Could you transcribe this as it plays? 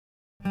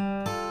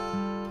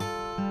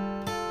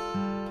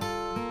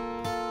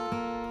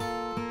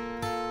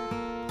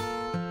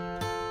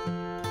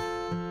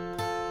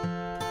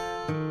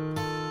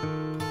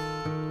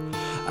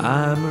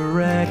I'm a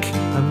wreck,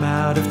 I'm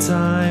out of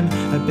time,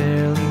 I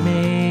barely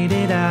made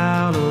it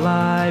out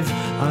alive.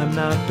 I'm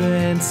not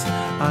bent,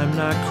 I'm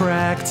not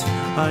cracked,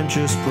 I'm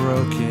just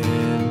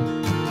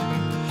broken.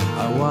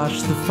 I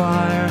watched the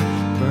fire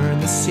burn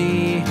the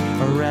sea,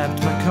 I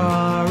wrapped my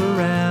car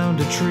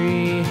around a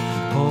tree.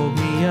 Hold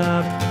me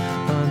up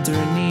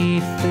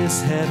underneath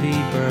this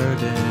heavy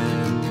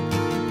burden.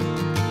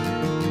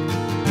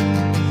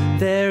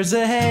 There's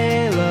a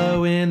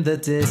halo in the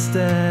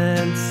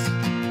distance,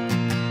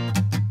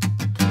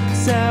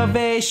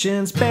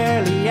 salvation's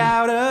barely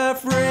out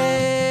of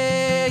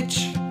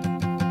reach.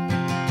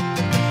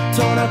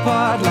 Torn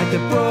apart like the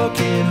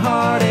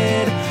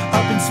broken-hearted,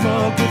 up in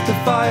smoke with the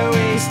fire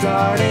we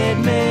started.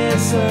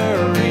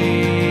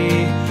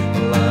 Misery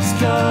loves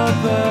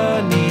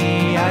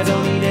company, I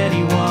don't need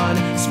anyone.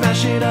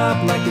 Smash it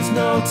up like there's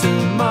no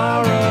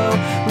tomorrow.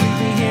 Leave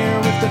me here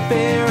with the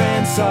fear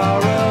and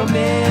sorrow.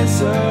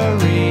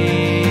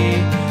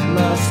 Misery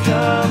loves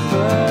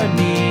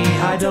company,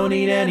 I don't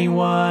need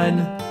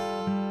anyone.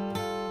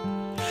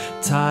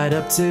 Tied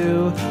up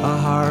to a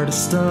heart of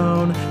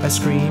stone, I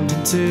screamed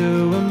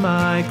into a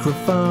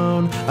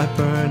microphone. I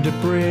burned a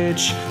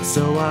bridge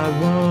so I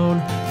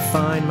won't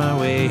find my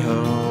way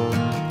home.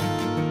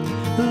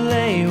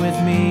 Lay with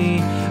me,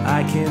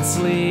 I can't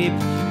sleep.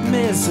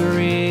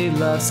 Misery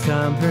loves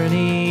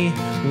company.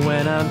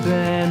 When I'm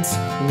bent,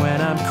 when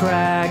I'm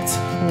cracked,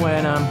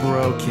 when I'm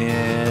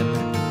broken.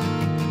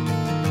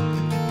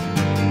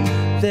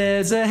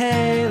 There's a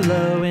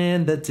halo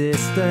in the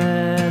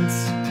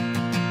distance,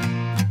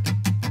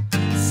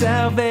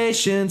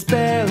 salvation's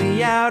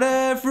barely out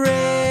of reach.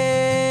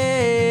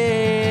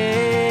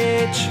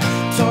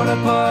 Torn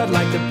apart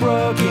like the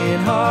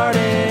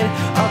broken-hearted,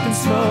 up in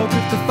smoke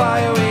with the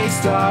fire we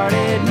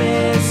started.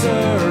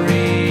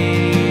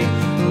 Misery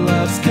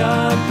loves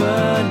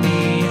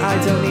company, I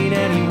don't need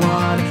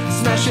anyone.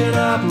 Smash it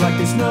up like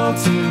there's no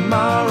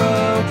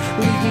tomorrow.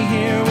 Leave me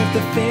here with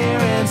the fear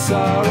and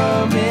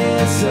sorrow.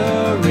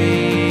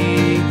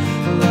 Misery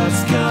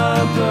loves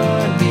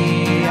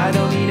company, I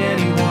don't need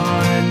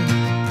anyone.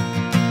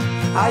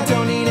 I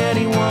don't need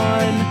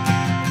anyone.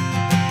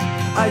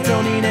 I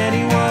don't need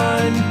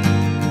anyone.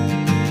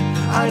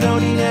 I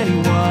don't need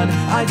anyone.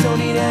 I don't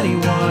need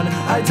anyone.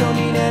 I don't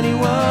need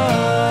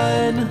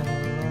anyone.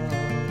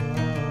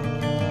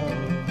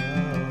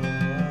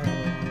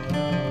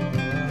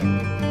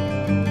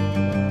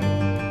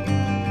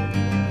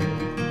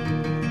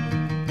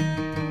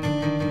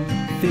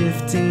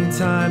 15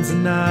 times a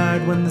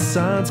night when the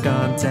sun's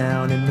gone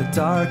down, in the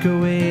dark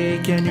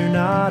awake and you're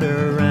not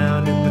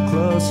around, and the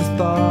closest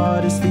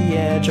thought is the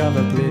edge of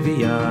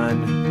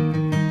oblivion.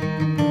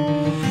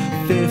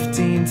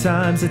 15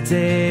 times a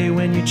day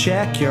when you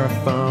check your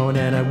phone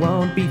and I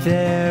won't be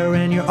there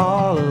and you're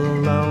all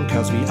alone,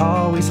 'cause we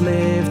always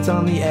lived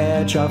on the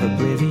edge of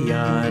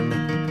oblivion.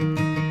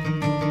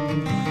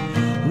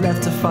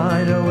 Left to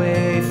find our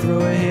way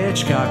through a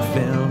Hitchcock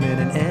film, in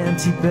an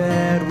empty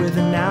bed with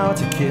an hour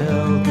to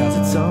kill, 'cause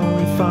it's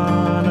only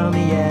fun on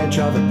the edge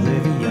of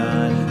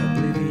oblivion.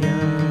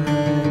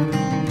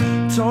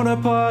 Torn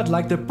apart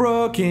like the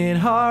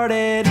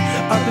broken-hearted,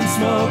 up in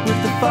smoke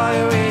with the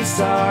fire we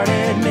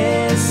started.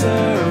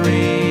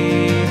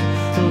 Misery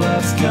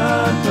loves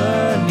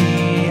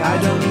company, I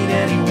don't need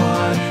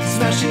anyone.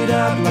 Smash it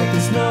up like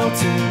there's no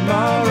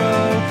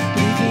tomorrow.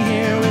 Leave me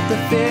here with the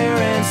fear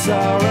and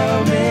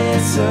sorrow.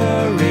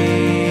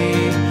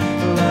 Misery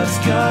loves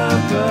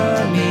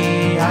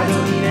company, I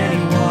don't need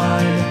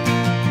anyone.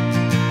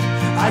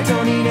 I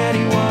don't need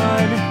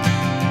anyone.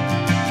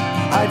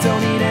 I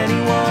don't need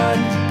anyone.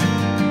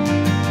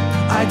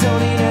 I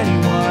don't need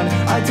anyone.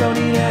 I don't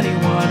need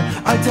anyone.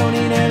 I don't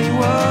need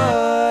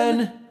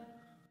anyone.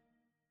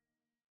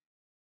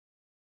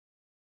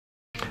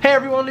 Hey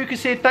everyone,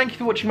 Lucas here. Thank you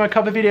for watching my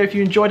cover video. If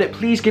you enjoyed it,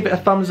 please give it a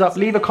thumbs up,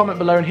 leave a comment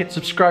below and hit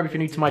subscribe if you're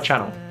new to my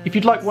channel. If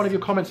you'd like one of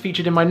your comments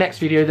featured in my next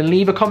video, then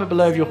leave a comment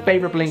below of your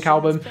favorite Blink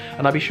album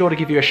and I'll be sure to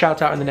give you a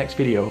shout out in the next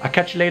video. I'll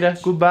catch you later.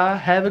 Goodbye.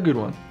 Have a good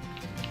one.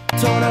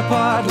 Torn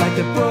apart like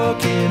the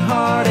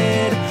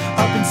broken-hearted,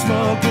 up in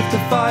smoke with the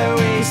fire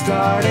we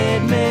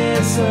started.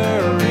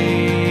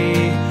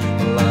 Misery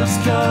loves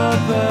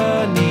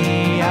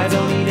company, I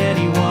don't need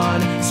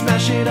anyone.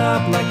 Smash it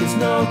up like there's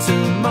no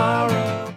tomorrow.